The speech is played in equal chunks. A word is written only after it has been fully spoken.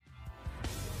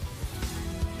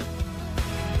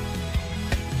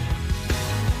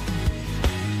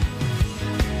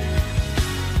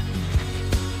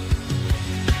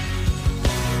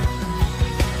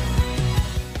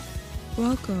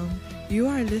Welcome. You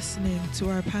are listening to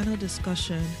our panel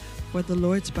discussion for the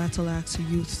Lord's Battle Axe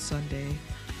Youth Sunday.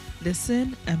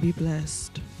 Listen and be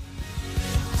blessed.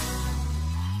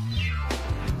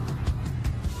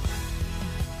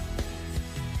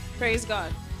 Praise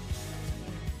God.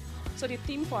 So the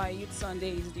theme for our Youth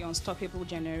Sunday is the unstoppable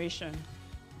generation.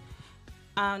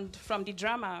 And from the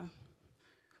drama,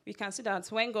 we can see that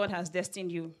when God has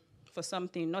destined you for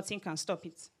something, nothing can stop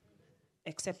it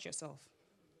except yourself.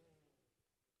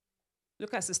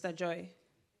 Look at Sister Joy.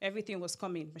 Everything was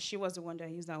coming, but she was the one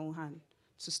that used her own hand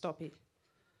to stop it.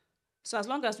 So as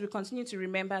long as we continue to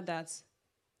remember that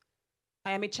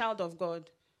I am a child of God,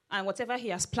 and whatever He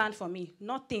has planned for me,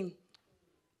 nothing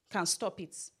can stop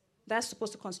it. That's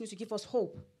supposed to continue to give us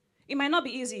hope. It might not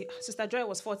be easy. Sister Joy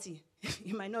was 40.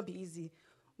 It might not be easy.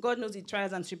 God knows the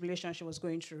trials and tribulations she was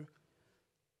going through.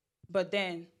 But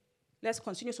then, let's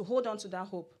continue to hold on to that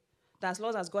hope, that as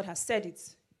long as God has said it,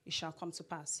 it shall come to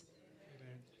pass.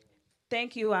 Amen.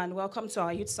 Thank you, and welcome to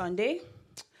our Youth Sunday.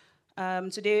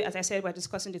 Today, as I said, we're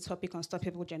discussing the topic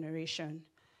unstoppable generation.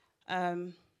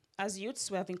 As youths,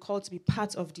 we have been called to be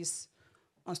part of this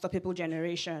unstoppable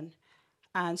generation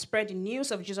and spread the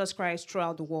news of Jesus Christ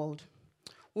throughout the world.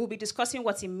 We'll be discussing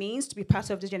what it means to be part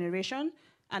of this generation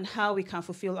and how we can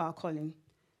fulfill our calling.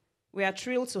 We are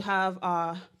thrilled to have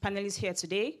our panelists here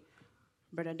today,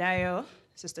 Brother Dio,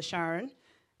 Sister Sharon,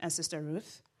 and Sister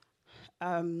Ruth.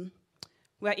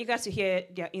 We are eager to hear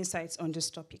their insights on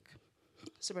this topic.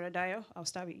 So, Brother Dio, I'll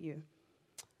start with you.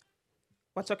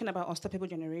 We're talking about unstoppable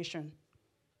generation.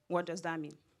 What does that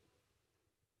mean?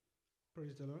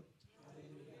 Praise the Lord.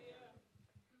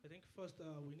 I think first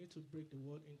we need to break the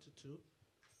word into two.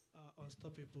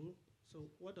 Unstoppable. So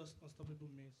what does unstoppable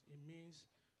mean? It means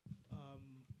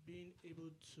being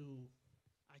able to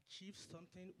achieve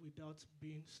something without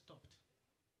being stopped.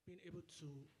 Being able to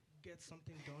get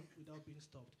something done without being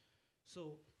stopped.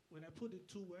 So when I put the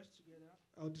two words together,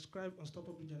 I'll describe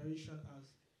unstoppable generation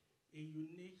as a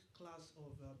unique class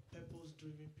of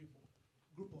purpose-driven people,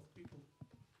 group of people.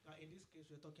 In this case,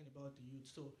 we're talking about the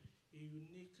youth. So a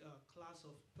unique class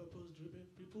of purpose-driven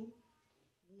people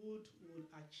would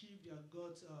achieve their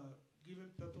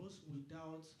God-given purpose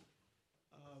without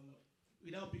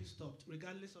being stopped.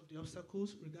 Regardless of the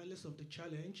obstacles, regardless of the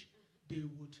challenge, they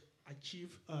would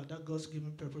achieve that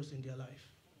God's-given purpose in their life.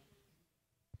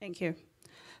 Thank you.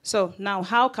 So now,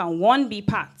 how can one be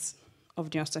part of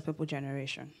the unstoppable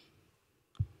generation?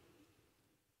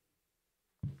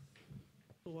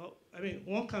 Well, I mean,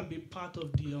 one can be part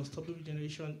of the unstoppable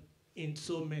generation in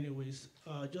so many ways.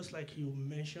 Just like you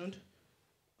mentioned,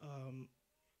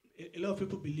 a lot of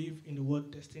people believe in the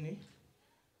word destiny,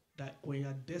 that when you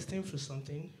are destined for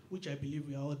something, which I believe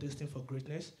we are all destined for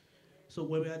greatness. So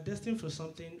when we are destined for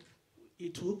something,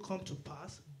 it will come to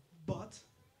pass, but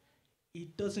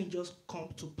it doesn't just come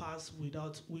to pass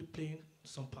without we playing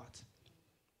some part.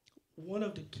 One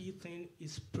of the key things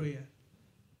is prayer.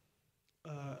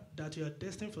 That you are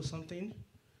destined for something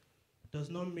does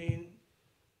not mean,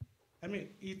 I mean,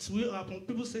 it will happen.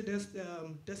 People say this,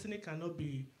 destiny can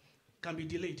be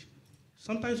delayed.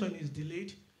 Sometimes when it's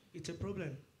delayed, it's a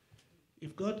problem.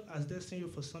 If God has destined you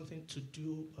for something to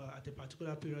do at a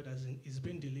particular period as it's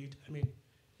been delayed, I mean,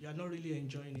 you are not really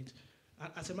enjoying it.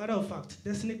 And as a matter of fact,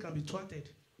 destiny can be thwarted.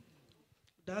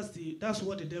 That's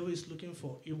what the devil is looking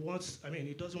for. He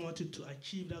doesn't want you to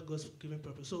achieve that God's given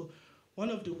purpose. So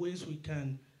one of the ways we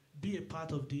can be a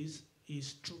part of this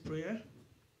is through prayer.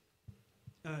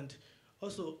 And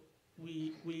also,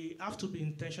 we have to be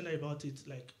intentional about it.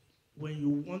 Like, when you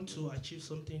want to achieve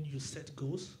something, you set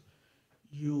goals.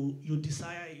 You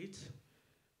desire it.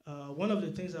 One of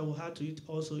the things I will add to it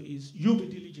also is you be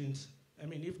diligent. I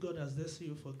mean, if God has destined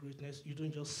you for greatness, you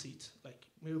don't just sit. Like,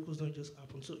 miracles don't just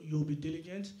happen. So you'll be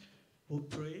diligent. We'll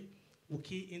pray. We'll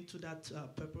key into that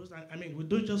purpose. And I mean, we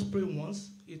don't just pray once.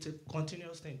 It's a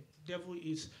continuous thing. The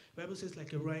Bible says,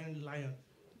 like a roaring lion.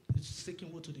 It's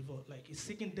seeking who to devour. Like, it's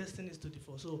seeking destinies to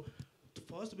devour. So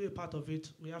for us to be a part of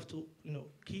it, we have to,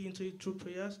 key into it through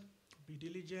prayers, be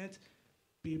diligent,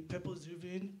 be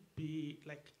purpose-driven,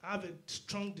 have a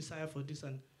strong desire for this,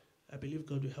 and I believe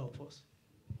God will help us.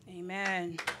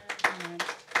 Amen. Amen.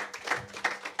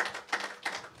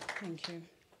 Thank you.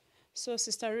 So,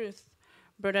 Sister Ruth,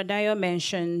 Brother Dio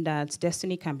mentioned that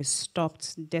destiny can be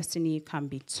stopped, destiny can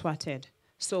be thwarted.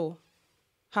 So,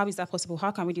 how is that possible?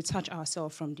 How can we detach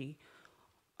ourselves from the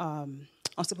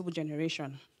unstoppable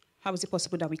generation? How is it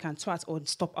possible that we can thwart or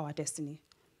stop our destiny?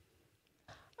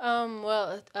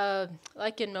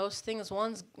 Like in most things,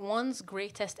 one's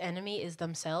greatest enemy is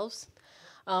themselves.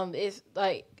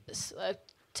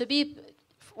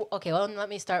 Okay, well, let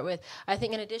me start with, I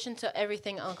think in addition to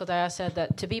everything Uncle Daya said,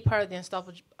 that to be part of the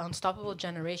unstoppable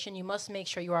generation, you must make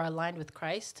sure you are aligned with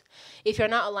Christ. If you're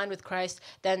not aligned with Christ,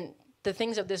 then the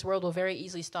things of this world will very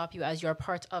easily stop you as you're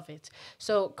part of it.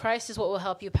 So Christ is what will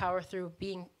help you power through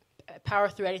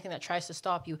anything that tries to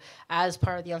stop you as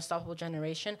part of the unstoppable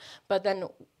generation. But then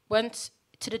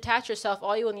to detach yourself,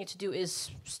 all you will need to do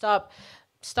is stop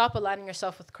aligning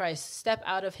yourself with Christ. Step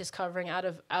out of his covering, out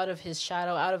of his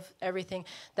shadow, out of everything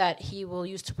that he will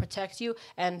use to protect you,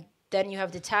 and then you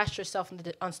have detached yourself from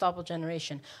the unstoppable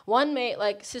generation. One may,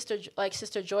 like Sister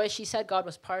Joy, she said God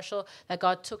was partial, that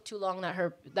God took too long, that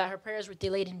her prayers were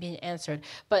delayed in being answered.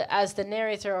 But as the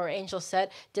narrator or angel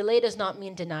said, delay does not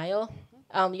mean denial.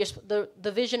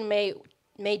 The vision may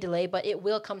delay, but it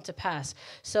will come to pass.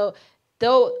 So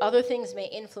though other things may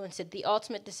influence it, the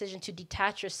ultimate decision to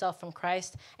detach yourself from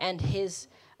Christ and his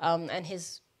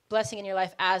blessing in your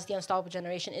life as the unstoppable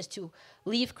generation is to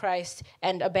leave Christ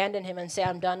and abandon him and say,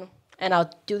 I'm done, and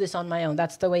I'll do this on my own.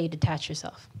 That's the way you detach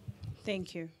yourself.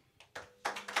 Thank you.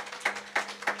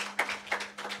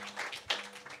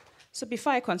 So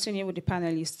before I continue with the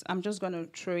panelists, I'm just going to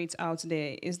throw it out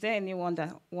there. Is there anyone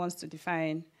that wants to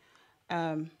define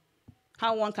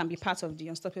how one can be part of the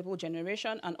unstoppable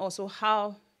generation, and also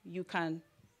how you can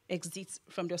exit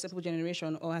from the unstoppable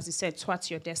generation, or as he said,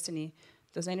 thwart your destiny?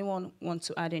 Does anyone want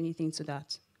to add anything to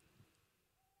that?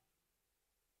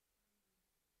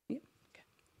 Yeah. Okay.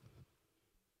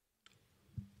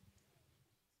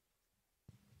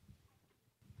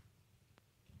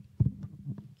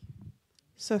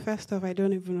 So first off, I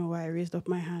don't even know why I raised up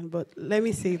my hand, but let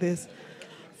me say this.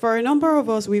 For a number of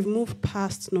us, we've moved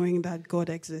past knowing that God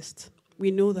exists.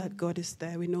 We know that God is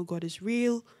there. We know God is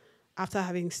real. After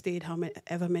having stayed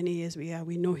however many years we are,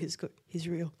 we know He's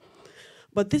real.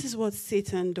 But this is what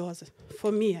Satan does.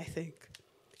 For me, I think.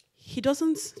 He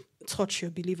doesn't touch your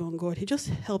belief on God. He just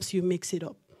helps you mix it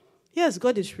up. Yes,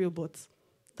 God is real, but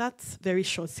that very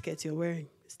short skirt you're wearing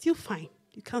is still fine.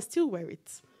 You can still wear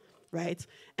it, right?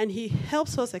 And he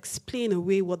helps us explain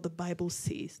away what the Bible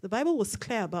says. The Bible was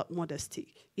clear about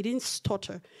modesty. It didn't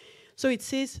stutter. So it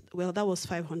says, well, that was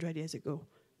 500 years ago.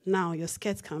 Now your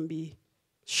skirt can be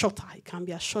shorter. It can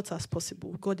be as short as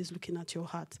possible. God is looking at your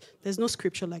heart. There's no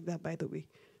scripture like that, by the way.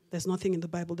 There's nothing in the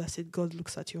Bible that said God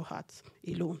looks at your heart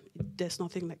alone. There's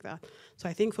nothing like that. So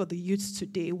I think for the youths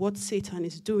today, what Satan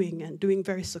is doing, and doing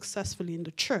very successfully in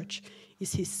the church,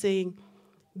 is he's saying,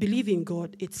 believe in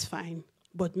God, it's fine,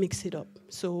 but mix it up.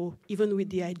 So even with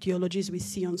the ideologies we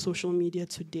see on social media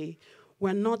today,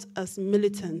 we're not as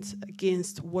militant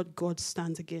against what God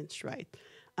stands against, right?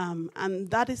 And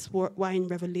that is why in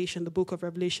Revelation, the book of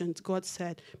Revelation, God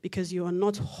said, because you are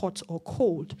not hot or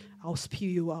cold, I'll spew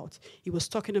you out. He was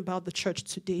talking about the church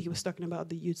today. He was talking about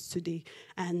the youth today.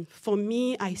 And for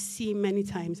me, I see many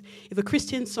times, if a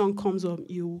Christian song comes up,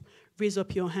 you raise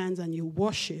up your hands and you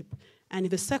worship. And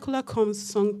if a secular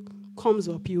song comes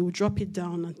up, you drop it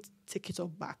down and take it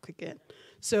up back again.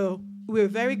 So we're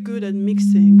very good at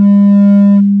mixing.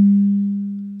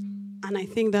 And I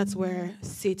think that's where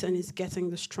Satan is getting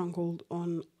the stronghold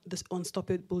on this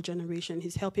unstoppable generation.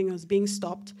 He's helping us being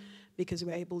stopped because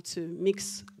we're able to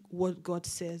mix what God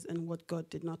says and what God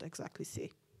did not exactly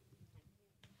say.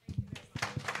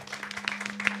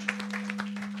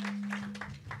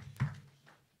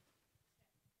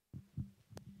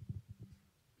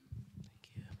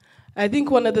 I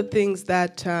think one of the things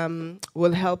that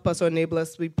will help us or enable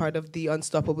us to be part of the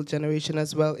unstoppable generation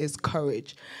as well is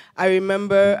courage. I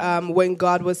remember when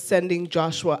God was sending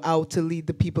Joshua out to lead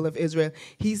the people of Israel,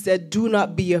 he said, do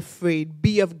not be afraid,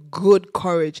 be of good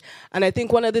courage. And I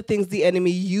think one of the things the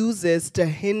enemy uses to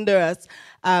hinder us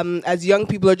as young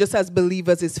people or just as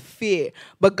believers is fear.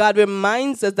 But God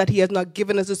reminds us that he has not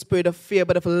given us a spirit of fear,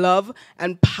 but of love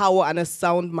and power and a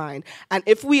sound mind. And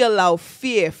if we allow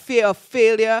fear of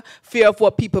failure, fear of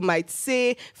what people might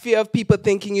say, fear of people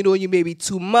thinking, you may be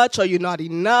too much or you're not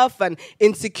enough, and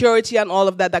insecurity and all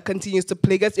of that continues to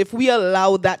plague us, if we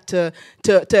allow that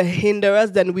to hinder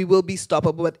us, then we will be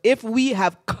stoppable. But if we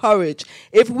have courage,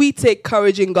 if we take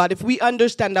courage in God, if we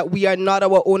understand that we are not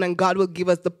our own and God will give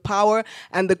us the power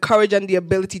and the courage and the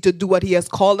ability to do what he has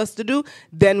called us to do,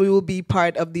 then we will be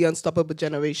part of the unstoppable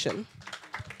generation.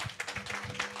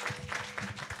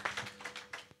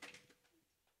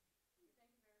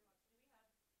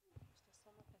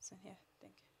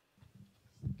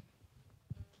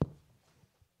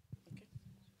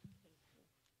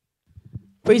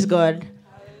 Praise God.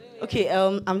 Okay,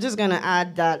 I'm just going to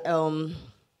add that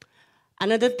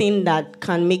another thing that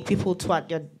can make people thwart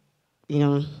their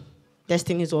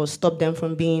destinies or stop them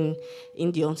from being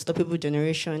in the unstoppable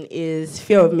generation is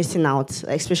fear of missing out,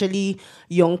 especially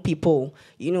young people.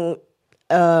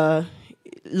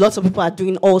 Lots of people are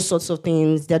doing all sorts of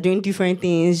things. They're doing different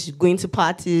things, going to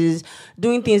parties,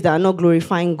 doing things that are not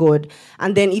glorifying God.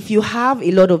 And then if you have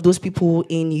a lot of those people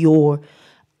in your,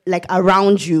 like,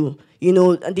 around you,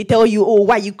 and they tell you, oh,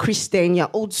 why you Christian?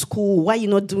 You're old school. Why you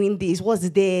not doing this? What's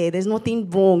there? There's nothing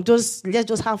wrong. Let's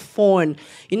just have fun.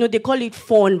 They call it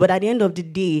fun, but at the end of the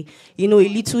day, a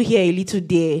little here, a little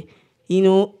there,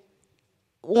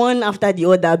 one after the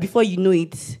other, before you know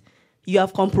it, you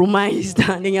have compromised,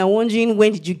 and then you're wondering,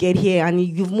 when did you get here? And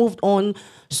you've moved on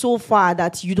so far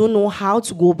that you don't know how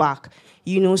to go back.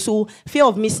 So fear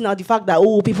of missing out, the fact that,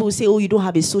 people will say, you don't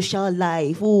have a social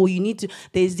life. You need to,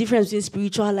 there's difference between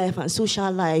spiritual life and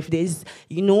social life. There's,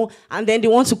 and then they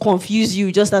want to confuse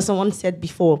you, just as someone said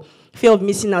before. Fear of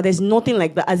missing out, there's nothing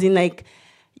like that. As in, like,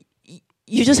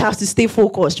 you just have to stay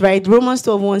focused, right? Romans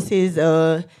 12:1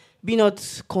 says, be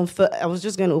not conformed. I was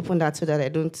just going to open that so that I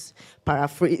don't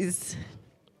paraphrase.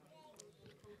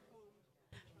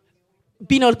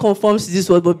 Be not conformed to this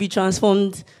world, but be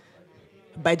transformed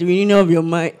by the renewing of your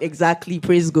mind. Exactly.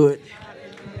 Praise God.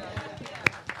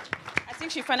 I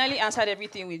think she finally answered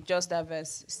everything with just that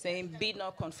verse, saying, be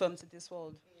not conformed to this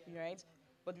world, right?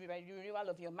 But by the renewal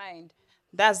of your mind.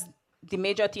 That's the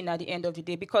major thing at the end of the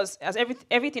day, because as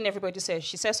everything everybody says,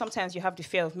 she says sometimes you have the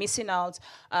fear of missing out.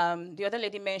 The other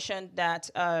lady mentioned that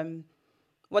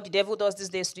what the devil does these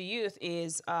days to youth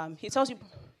is he tells you,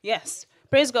 yes,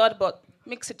 praise God, but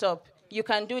mix it up. You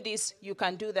can do this, you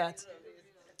can do that.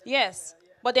 Yes,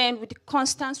 but then with the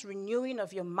constant renewing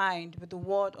of your mind with the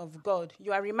word of God,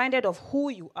 you are reminded of who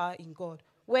you are in God,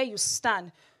 where you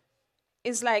stand.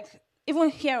 It's like, even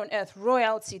here on earth,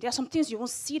 royalty, there are some things you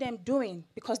won't see them doing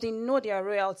because they know they are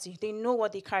royalty. They know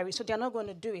what they carry, so they're not going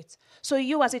to do it. So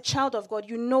you, as a child of God,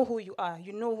 you know who you are.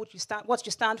 You know what you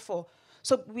stand for.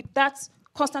 So with that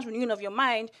constant renewing of your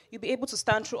mind, you'll be able to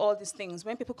stand through all these things.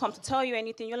 When people come to tell you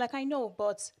anything, you're like, I know,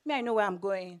 but I know where I'm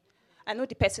going. I know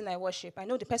the person I worship. I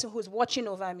know the person who's watching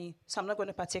over me, so I'm not going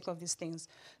to partake of these things.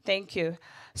 Thank you.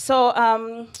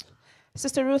 So,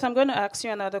 Sister Ruth, I'm going to ask you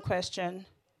another question.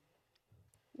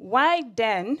 Why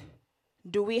then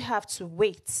do we have to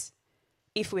wait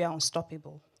if we are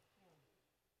unstoppable?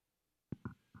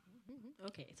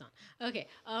 Okay, it's on. Okay,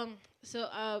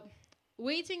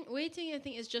 waiting, I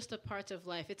think, is just a part of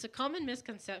life. It's a common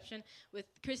misconception with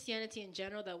Christianity in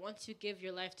general that once you give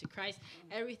your life to Christ,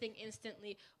 everything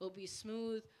instantly will be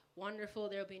smooth, wonderful.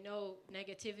 There'll be no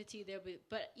negativity.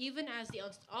 But even as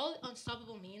all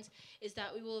unstoppable means is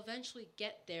that we will eventually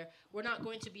get there. We're not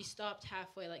going to be stopped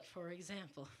halfway. Like, for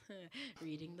example,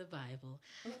 reading the Bible.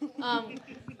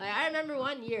 I remember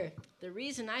one year, the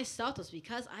reason I stopped was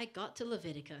because I got to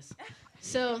Leviticus.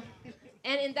 So,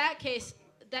 and in that case,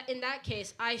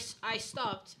 I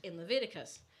stopped in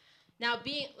Leviticus. Now,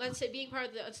 being part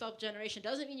of the unstoppable generation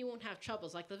doesn't mean you won't have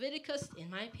troubles. Like Leviticus,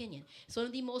 in my opinion, is one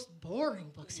of the most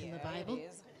boring books in the Bible.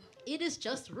 It is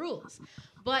just rules.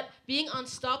 But being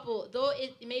unstoppable, though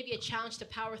it may be a challenge to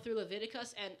power through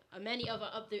Leviticus and many of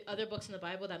the other books in the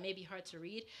Bible that may be hard to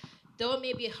read, though it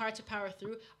may be hard to power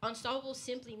through, unstoppable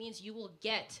simply means you will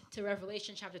get to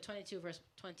Revelation chapter 22, verse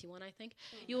 21, I think.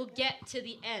 You will get to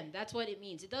the end. That's what it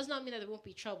means. It does not mean that there won't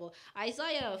be trouble.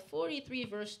 Isaiah 43,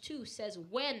 verse 2 says,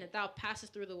 when thou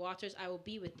passest through the waters, I will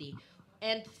be with thee.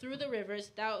 And through the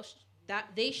rivers, that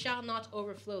they shall not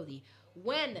overflow thee.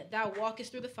 When thou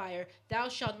walkest through the fire, thou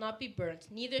shalt not be burnt,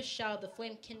 neither shall the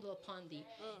flame kindle upon thee.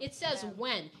 It says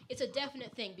when. It's a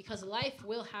definite thing because life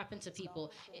will happen to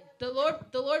people. The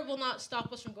Lord will not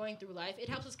stop us from going through life. It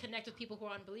helps us connect with people who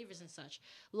are unbelievers and such.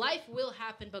 Life will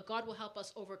happen, but God will help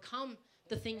us overcome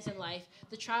the things in life,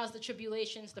 the trials, the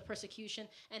tribulations, the persecution,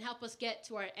 and help us get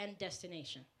to our end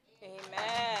destination.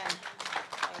 Amen.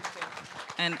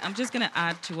 And I'm just going to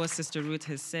add to what Sister Ruth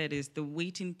has said is the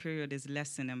waiting period is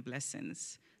lesson and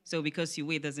blessings. So because you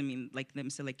wait doesn't mean like them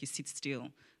say like you sit still.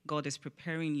 God is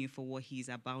preparing you for what he's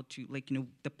about to,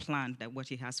 the plan that what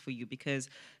he has for you. Because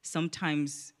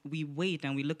sometimes we wait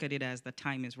and we look at it as the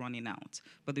time is running out.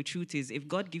 But the truth is, if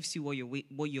God gives you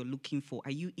what you're looking for,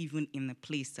 are you even in the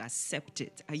place to accept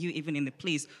it? Are you even in the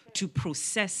place to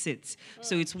process it?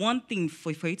 So it's one thing for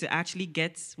you to actually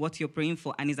get what you're praying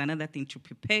for, and it's another thing to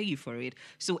prepare you for it.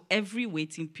 So every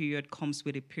waiting period comes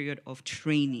with a period of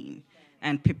training.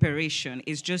 and preparation.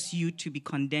 It's just you to be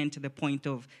condemned to the point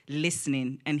of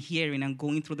listening and hearing and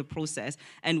going through the process.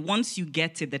 And once you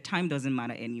get it, the time doesn't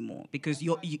matter anymore because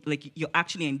you're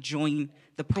actually enjoying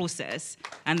the process.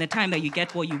 And the time that you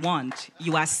get what you want,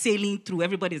 you are sailing through.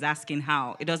 Everybody's asking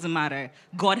how. It doesn't matter.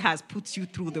 God has put you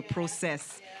through the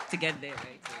process to get there,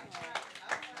 right?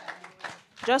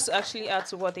 Just to actually add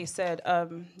to what they said,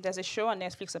 there's a show on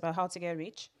Netflix about how to get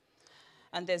rich.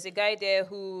 And there's a guy there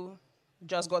who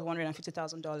just got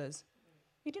 $150,000.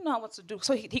 He didn't know what to do.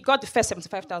 So he got the first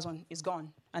 75,000, it's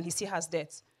gone. And he still has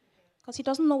debt. Because he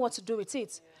doesn't know what to do with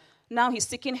it. Now he's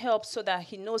seeking help so that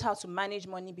he knows how to manage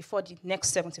money before the next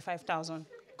 75,000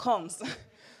 comes.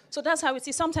 So that's how it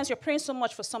is. Sometimes you're praying so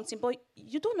much for something, but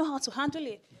you don't know how to handle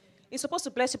it. It's supposed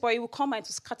to bless you, but it will come and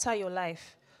to scatter your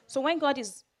life. So when God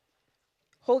is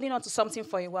holding on to something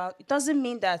for a while, it doesn't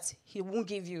mean that he won't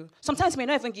give you. Sometimes he may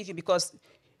not even give you because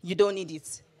you don't need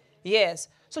it. Yes.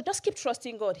 So just keep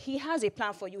trusting God. He has a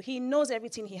plan for you. He knows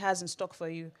everything he has in stock for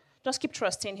you. Just keep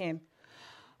trusting him.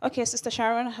 Okay, Sister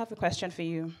Sharon, I have a question for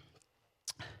you.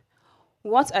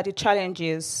 What are the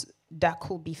challenges that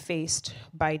could be faced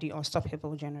by the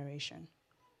unstoppable generation?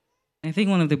 I think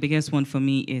one of the biggest one for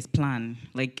me is plan.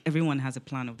 Like, everyone has a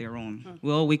plan of their own.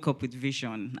 We all wake up with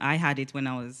vision. I had it when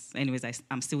I was, anyways,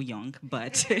 I'm still young,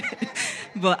 but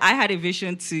but I had a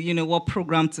vision to, what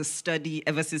program to study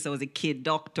ever since I was a kid,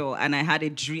 doctor, and I had a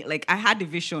dream. Like, I had the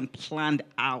vision planned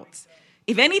out.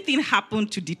 If anything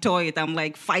happened to detour it, I'm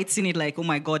like fighting it like, oh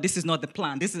my God, this is not the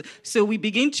plan. So we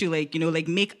begin to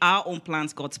make our own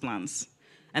plans God's plans.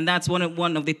 And that's one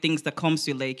of the things that comes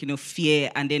to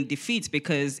fear and then defeat,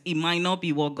 because it might not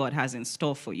be what God has in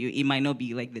store for you. It might not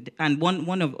be and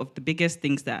one of the biggest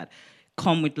things that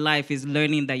come with life is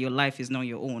learning that your life is not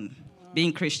your own.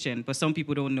 Being Christian, but some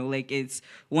people don't know. It's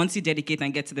once you dedicate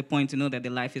and get to the point to know that the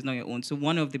life is not your own. So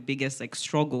one of the biggest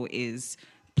struggle is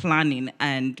planning,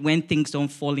 and when things don't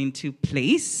fall into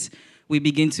place, we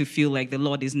begin to feel like the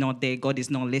Lord is not there, God is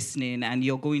not listening, and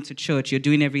you're going to church, you're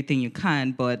doing everything you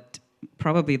can, but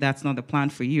probably that's not the plan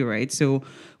for you, right? So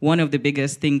one of the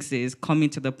biggest things is coming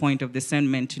to the point of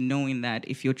discernment, to knowing that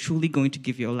if you're truly going to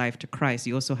give your life to Christ,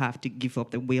 you also have to give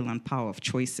up the will and power of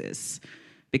choices.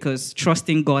 Because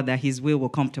trusting God that his will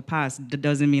come to pass, that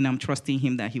doesn't mean I'm trusting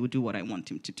him that he will do what I want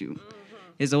him to do.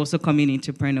 Is also coming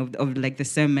into point of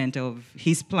discernment of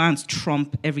his plans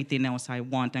trump everything else I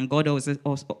want. And God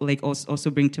also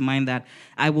bring to mind that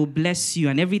I will bless you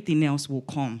and everything else will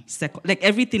come.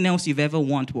 Everything else you've ever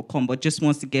want will come, but just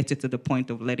wants to get it to the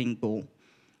point of letting go.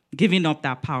 Giving up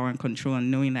that power and control and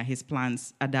knowing that his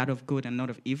plans are that of good and not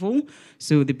of evil.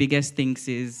 So the biggest things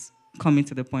is coming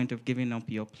to the point of giving up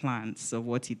your plans of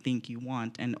what you think you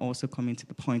want, and also coming to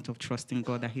the point of trusting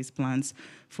God that his plans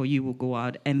for you will go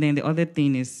out. And then the other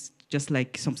thing is, just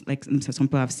like some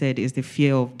people have said, is the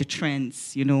fear of the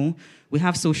trends. We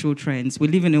have social trends. We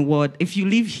live in a world, if you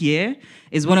live here,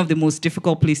 is one of the most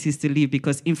difficult places to live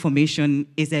because information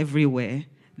is everywhere.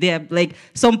 There are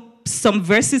some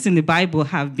verses in the Bible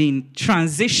have been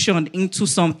transitioned into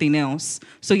something else.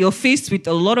 So you're faced with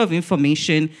a lot of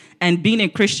information, and being a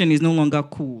Christian is no longer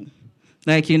cool.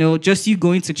 Just you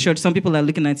going to church, some people are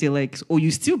looking at you like, oh, you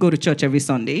still go to church every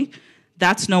Sunday?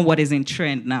 That's not what is in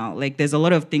trend now. There's a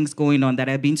lot of things going on that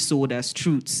are being sold as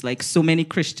truths. So many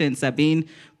Christians are being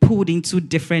pulled into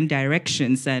different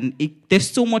directions, and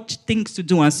there's so much things to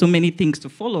do and so many things to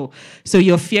follow. So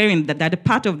you're fearing that the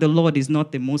path of the Lord is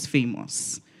not the most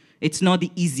famous. It's not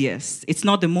the easiest. It's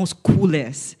not the most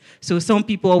coolest. So some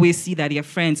people always see that they're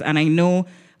friends. And I know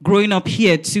growing up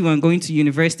here too and going to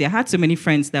university, I had so many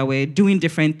friends that were doing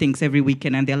different things every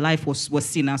weekend and their life was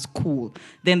seen as cool.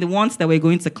 Then the ones that were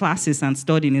going to classes and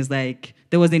studying is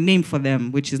there was a name for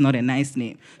them, which is not a nice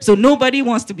name. So nobody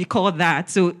wants to be called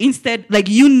that. So instead,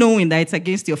 knowing that it's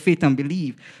against your faith and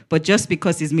belief, but just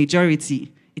because it's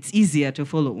majority, it's easier to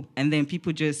follow. And then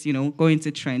people just, go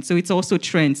into trends. So it's also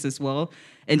trends as well.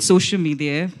 And social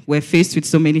media, we're faced with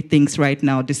so many things right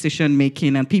now, decision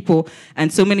making,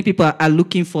 and so many people are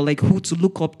looking for who to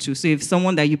look up to. So if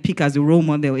someone that you pick as a role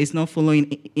model is not following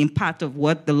in part of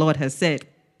what the Lord has said,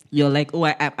 you're like,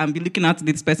 oh, I'm looking out to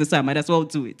this person, so I might as well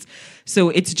do it.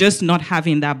 So it's just not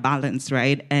having that balance,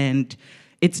 right? And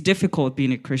it's difficult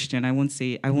being a Christian. I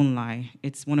won't lie.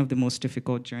 It's one of the most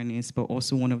difficult journeys, but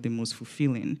also one of the most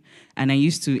fulfilling. And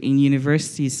in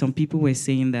university, some people were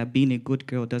saying that being a good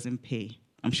girl doesn't pay.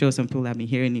 I'm sure some people have been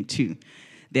hearing it too.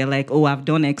 They're like, oh, I've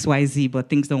done X, Y, Z, but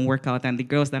things don't work out. And the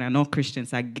girls that are not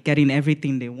Christians are getting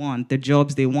everything they want, the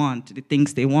jobs they want, the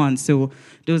things they want. So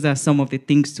those are some of the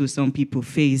things too some people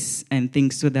face and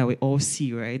things too that we all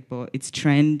see, right? But it's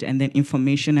trend and then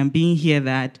information and being here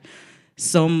that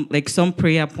some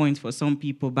prayer points for some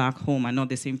people back home are not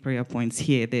the same prayer points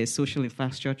here. There's social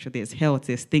infrastructure, there's health,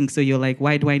 there's things. So you're like,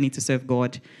 why do I need to serve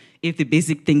God if the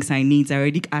basic things I need are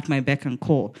already at my beck and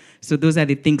call? So those are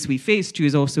the things we face too,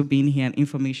 is also being here, and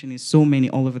information is so many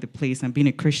all over the place, and being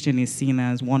a Christian is seen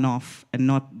as one-off and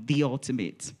not the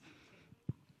ultimate.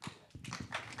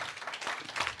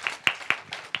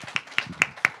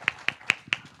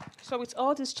 So with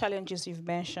all these challenges you've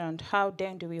mentioned, how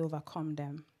then do we overcome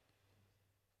them?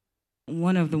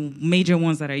 One of the major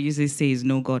ones that I usually say is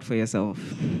know God for yourself.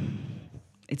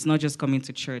 It's not just coming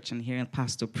to church and hearing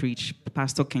pastor preach.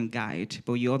 Pastor can guide,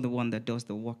 but you're the one that does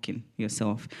the walking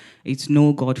yourself. It's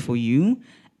know God for you.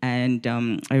 And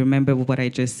I remember what I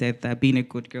just said, that being a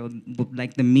good girl,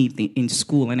 like the me in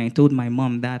school. And I told my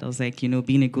mom that. I was like,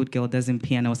 being a good girl doesn't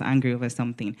pay. And I was angry over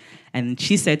something. And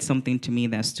she said something to me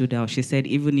that stood out. She said,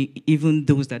 even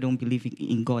those that don't believe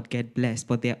in God get blessed,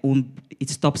 but it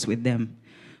stops with them.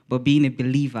 But being a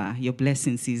believer, your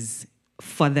blessings is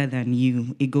further than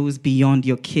you. It goes beyond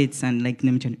your kids and like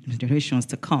generations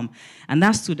to come. And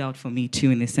that stood out for me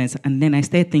too, in a sense. And then I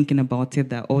started thinking about it,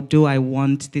 that although I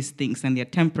want these things and they're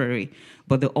temporary,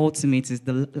 but the ultimate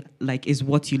is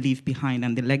what you leave behind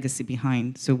and the legacy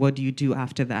behind. So what do you do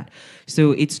after that?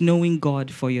 So it's knowing God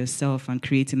for yourself and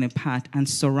creating a path, and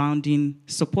surrounding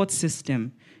support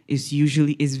system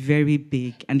is very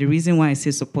big. And the reason why I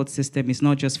say support system is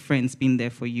not just friends being there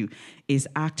for you, is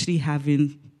actually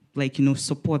having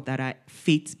support that are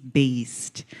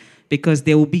faith-based. Because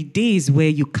there will be days where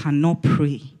you cannot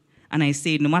pray. And I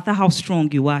say, no matter how strong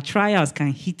you are, trials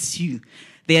can hit you.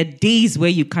 There are days where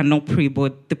you cannot pray,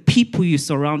 but the people you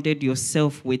surrounded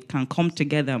yourself with can come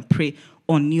together and pray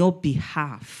on your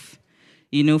behalf.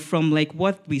 From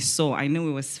what we saw, I know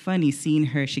it was funny seeing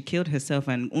her. She killed herself,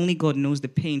 and only God knows the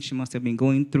pain she must have been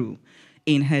going through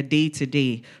in her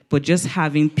day-to-day. But just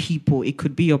having people, it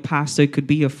could be your pastor, it could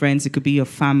be your friends, it could be your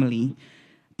family,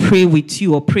 pray with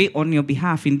you or pray on your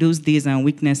behalf in those days and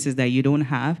weaknesses that you don't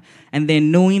have. And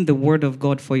then knowing the word of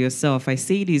God for yourself. I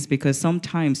say this because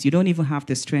sometimes you don't even have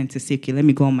the strength to say, okay, let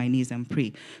me go on my knees and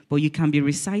pray. But you can be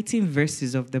reciting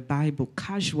verses of the Bible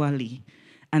casually.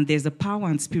 And there's a power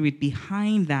and spirit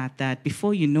behind that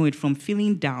before you know it, from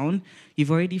feeling down,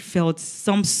 you've already felt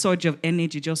some surge of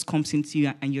energy just comes into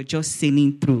you and you're just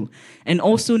sailing through. And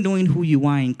also knowing who you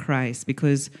are in Christ,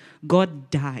 because God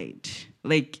died.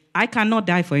 I cannot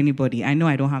die for anybody. I know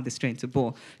I don't have the strength to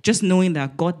bore. Just knowing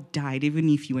that God died, even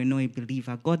if you were not a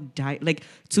believer, God died.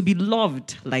 To be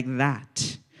loved like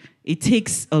that, it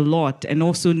takes a lot. And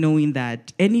also knowing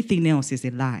that anything else is a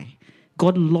lie.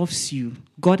 God loves you.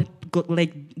 God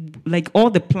all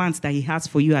the plans that he has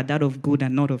for you are that of good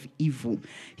and not of evil.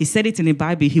 He said it in the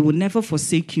Bible, he will never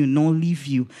forsake you nor leave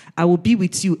you. I will be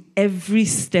with you every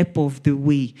step of the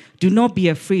way. Do not be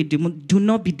afraid. Do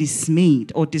not be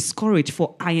dismayed or discouraged,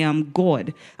 for I am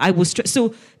God. I will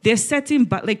so there's certain,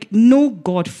 but know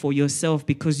God for yourself,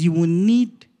 because you will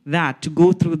need that to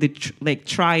go through the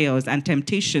trials and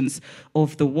temptations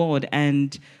of the world,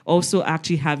 and also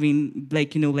actually having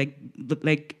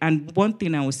and one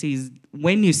thing I would say is,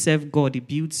 when you serve God, it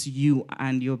builds you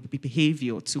and your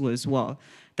behavior too as well.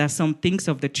 That some things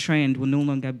of the trend will no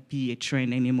longer be a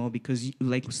trend anymore, because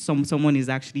someone is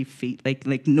actually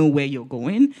know where you're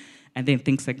going, and then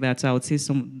things like that. So I would say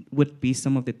would be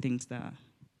some of the things that.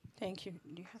 Thank you.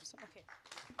 Do you have some? Okay.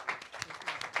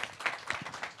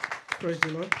 Praise the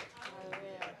Lord.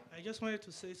 I just wanted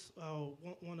to say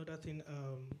one other thing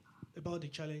about the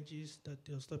challenges that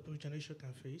the unstoppable generation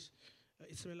can face.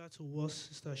 It's similar to what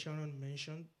Sister Sharon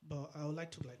mentioned, but I would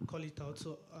like to call it out.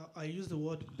 So I use the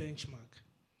word benchmark.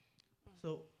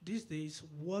 So these days,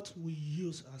 what we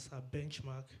use as a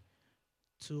benchmark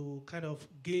to kind of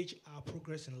gauge our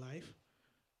progress in life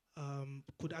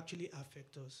could actually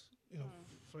affect us.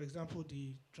 For example,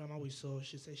 the drama we saw,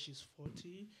 she said she's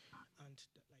 40, and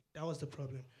that was the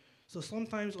problem. So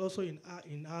sometimes also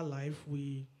in our life,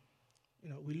 we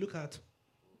look at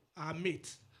our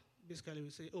mates. Basically, we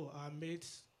say, oh, our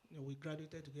mates, we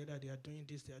graduated together, they are doing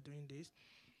this, they are doing this.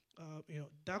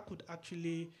 That could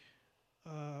actually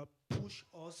push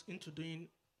us into doing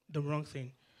the wrong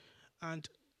thing. And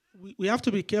we have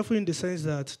to be careful in the sense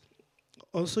that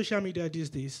on social media these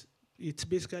days, it's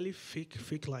basically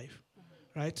fake life,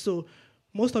 right? So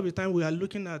most of the time we are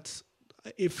looking at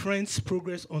a friend's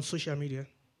progress on social media.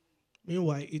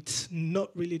 Meanwhile, it's not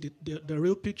really the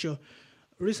real picture.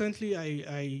 Recently,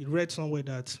 I read somewhere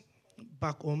that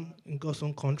back home in God's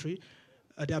own country,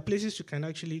 there are places you can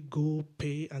actually go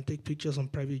pay and take pictures on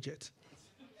private jets.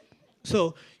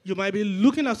 So you might be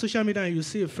looking at social media and you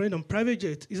see a friend on private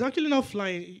jet. He's actually not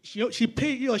flying. He or she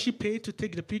paid to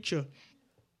take the picture.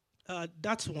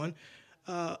 That's one.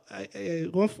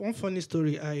 One funny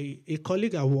story. A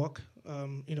colleague at work,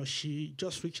 she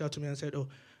just reached out to me and said, "Oh,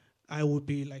 I would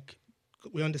be like,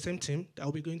 we're on the same team.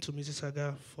 I'll be going to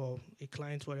Mississauga for a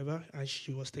client, whatever." And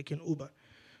she was taking Uber.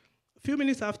 A few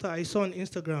minutes after, I saw on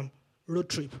Instagram road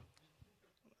trip.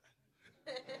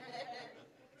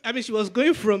 I mean, she was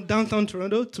going from downtown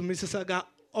Toronto to Mississauga,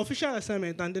 official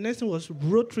assignment, and the next thing was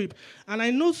road trip. And I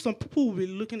know some people will be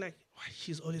looking like, why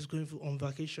she's always going on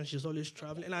vacation, she's always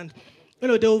traveling, and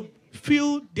they'll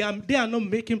feel they are not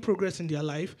making progress in their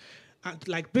life. And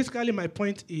like basically, my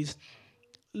point is,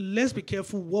 let's be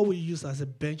careful what we use as a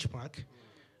benchmark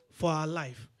for our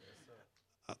life.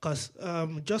 Because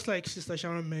just like Sister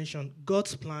Sharon mentioned,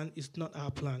 God's plan is not our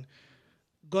plan.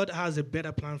 God has a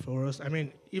better plan for us. I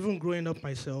mean, even growing up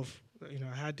myself,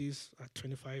 I had this at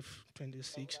 25,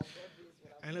 26.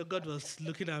 I know God was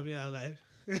looking at me and like,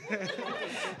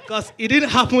 because it didn't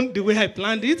happen the way I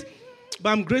planned it. But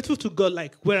I'm grateful to God,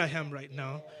 like, where I am right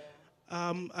now.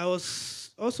 I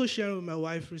was also sharing with my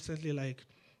wife recently, like,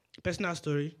 personal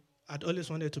story. I'd always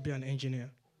wanted to be an engineer.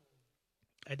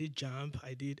 I did jump,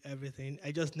 I did everything.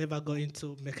 I just never got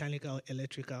into mechanical or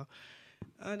electrical.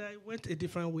 And I went a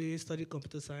different way, studied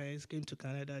computer science, came to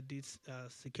Canada, did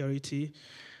security.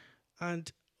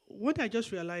 And when I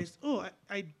just realized,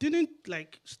 I didn't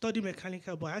study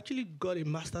mechanical, but I actually got a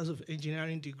master's of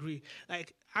engineering degree.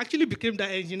 Like, actually became that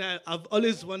engineer I've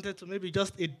always wanted to, maybe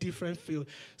just a different field.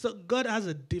 So God has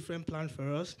a different plan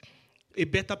for us, a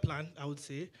better plan, I would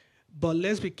say. But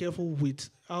let's be careful with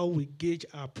how we gauge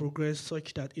our progress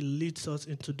such that it leads us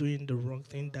into doing the wrong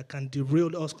thing that can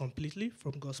derail us completely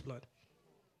from God's plan.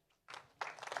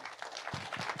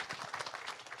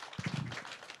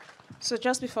 So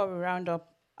just before we round up,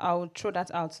 I'll throw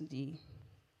that out to the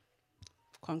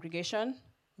congregation.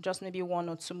 Just maybe one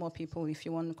or two more people if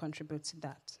you want to contribute to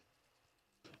that.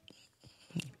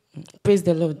 Praise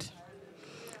the Lord.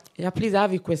 Yeah, please, I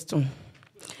have a question.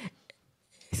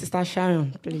 Sister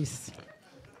Sharon, please.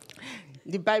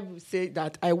 The Bible says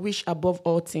that I wish above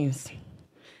all things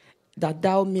that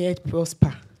thou mayest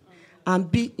prosper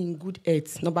and be in good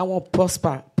health. Number one,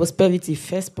 prosperity,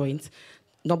 first point.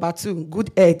 Number two,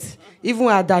 good health. Even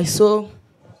as thy soul.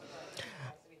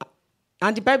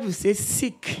 And the Bible says,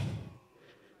 seek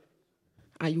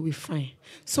and you will find.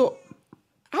 So,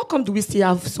 how come do we still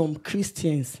have some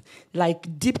Christians,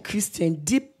 like deep Christian,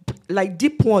 deep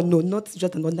one, no, not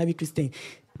just an ordinary Christian.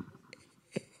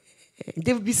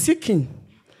 They will be seeking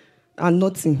and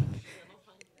nothing.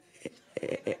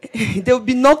 They will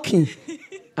be knocking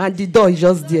and the door is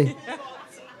just there.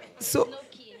 So,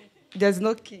 there's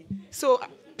no key. So,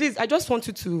 please, I just want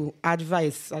you to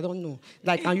advise, I don't know,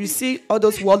 and you see all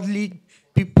those worldly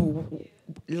people,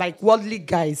 like worldly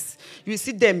guys, you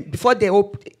see them before they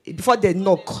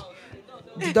knock,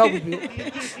 the door will be open.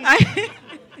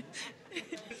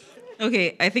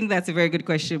 Okay, I think that's a very good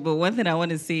question. But one thing I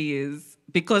want to say is,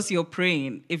 because you're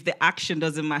praying, if the action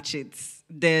doesn't match it,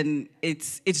 then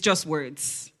it's just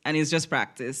words and it's just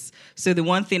practice. So the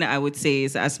one thing I would say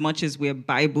is, as much as we're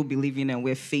Bible believing and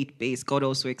we're faith based, God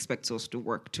also expects us to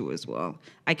work too as well.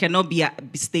 I cannot be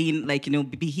staying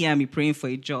be here and be praying for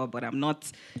a job, but I'm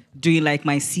not doing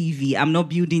my CV. I'm not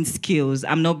building skills.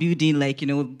 I'm not building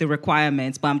the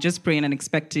requirements, but I'm just praying and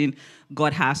expecting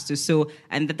God has to. So,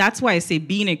 and that's why I say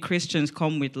being a Christian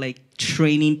come with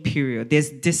training period. There's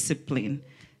discipline.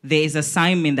 There is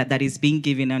assignment that is being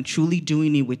given, and truly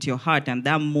doing it with your heart, and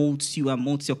that molds you and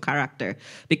molds your character.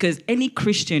 Because any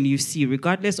Christian you see,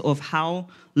 regardless of how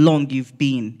long you've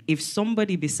been, if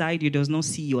somebody beside you does not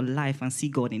see your life and see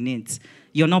God in it,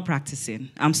 you're not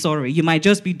practicing. I'm sorry. You might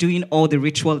just be doing all the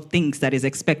ritual things that is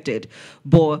expected,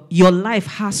 but your life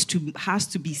has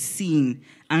to be seen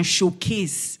and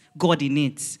showcase God in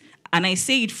it. And I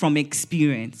say it from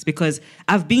experience, because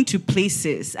I've been to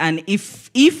places, and if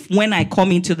when I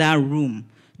come into that room,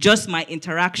 just my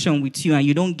interaction with you and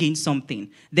you don't gain something,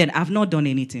 then I've not done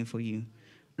anything for you.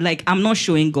 I'm not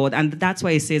showing God. And that's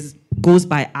why it says goes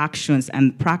by actions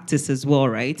and practice as well,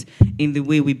 right? In the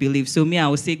way we believe. So I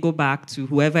would say go back to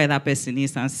whoever that person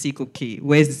is and seek, okay,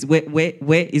 where is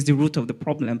the root of the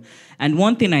problem? And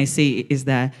one thing I say is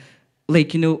that,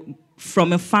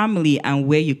 from a family and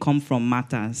where you come from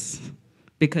matters.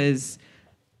 Because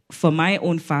for my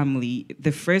own family,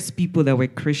 the first people that were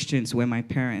Christians were my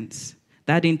parents.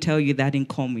 That didn't tell you that didn't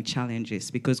come with challenges,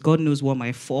 because God knows what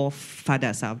my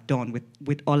forefathers have done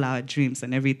with all our dreams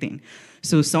and everything.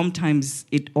 So sometimes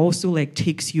it also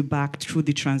takes you back through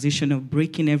the transition of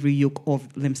breaking every yoke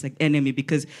of them enemy,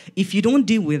 because if you don't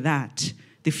deal with that,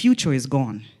 the future is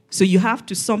gone. So you have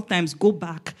to sometimes go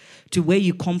back to where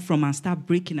you come from and start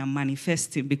breaking and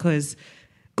manifesting, because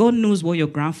God knows what your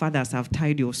grandfathers have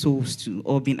tied your souls to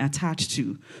or been attached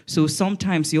to. So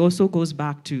sometimes it also goes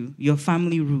back to your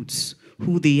family roots,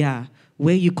 who they are,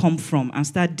 where you come from, and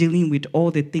start dealing with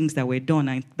all the things that were done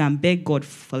and beg God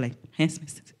for like,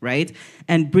 right?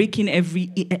 And breaking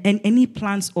any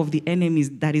plans of the enemies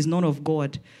that is not of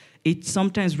God. It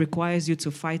sometimes requires you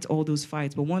to fight all those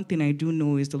fights. But one thing I do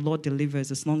know is the Lord delivers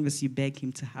as long as you beg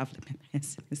him to have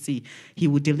mercy. He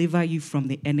will deliver you from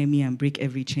the enemy and break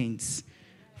every chains.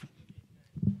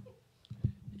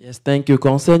 Yes, thank you.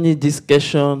 Concerning this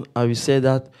question, I will say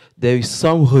that there is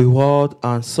some reward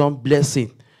and some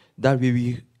blessing that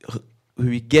we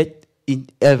will get in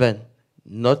heaven,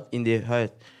 not in the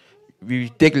earth. We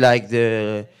will take like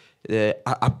the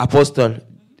apostle.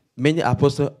 Many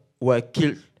apostles were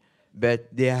killed, but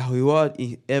their reward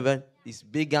in heaven is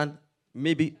bigger,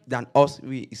 maybe than us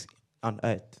we is on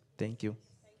earth. Thank you.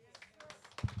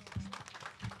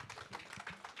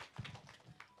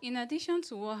 In addition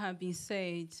to what has been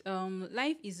said,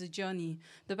 life is a journey.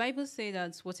 The Bible says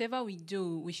that whatever we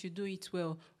do, we should do it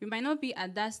well. We might not be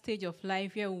at that stage of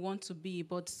life where we want to be,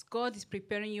 but God is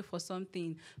preparing you for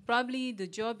something. Probably the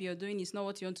job you're doing is not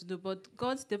what you want to do, but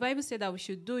the Bible said that we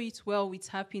should do it well with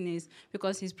happiness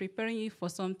because he's preparing you for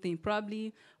something,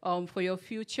 probably for your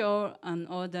future and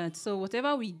all that. So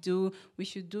whatever we do, we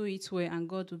should do it well, and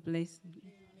God will bless you.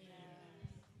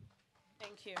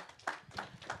 Thank you.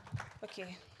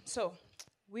 Okay. So,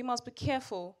 we must be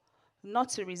careful not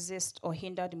to resist or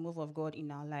hinder the move of God in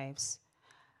our lives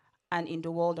and in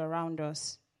the world around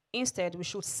us. Instead, we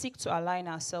should seek to align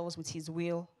ourselves with his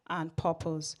will and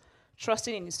purpose,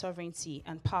 trusting in his sovereignty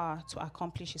and power to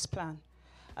accomplish his plan.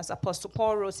 As Apostle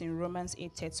Paul wrote in Romans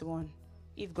 8:31,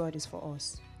 if God is for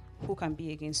us, who can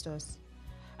be against us?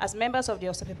 As members of the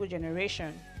Unstoppable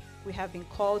generation, we have been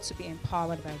called to be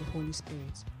empowered by the Holy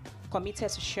Spirit, committed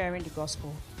to sharing the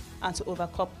gospel, and to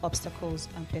overcome obstacles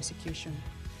and persecution.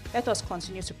 Let us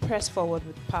continue to press forward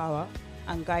with power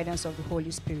and guidance of the Holy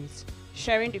Spirit,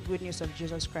 sharing the good news of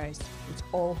Jesus Christ with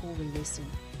all who will listen.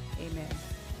 Amen.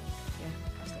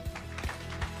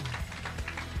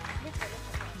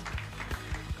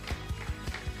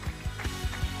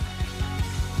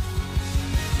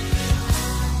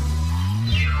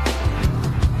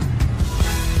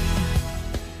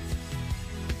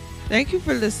 Thank you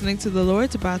for listening to the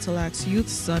Lord's Battle Axe Youth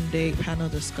Sunday panel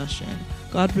discussion.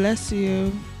 God bless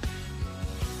you.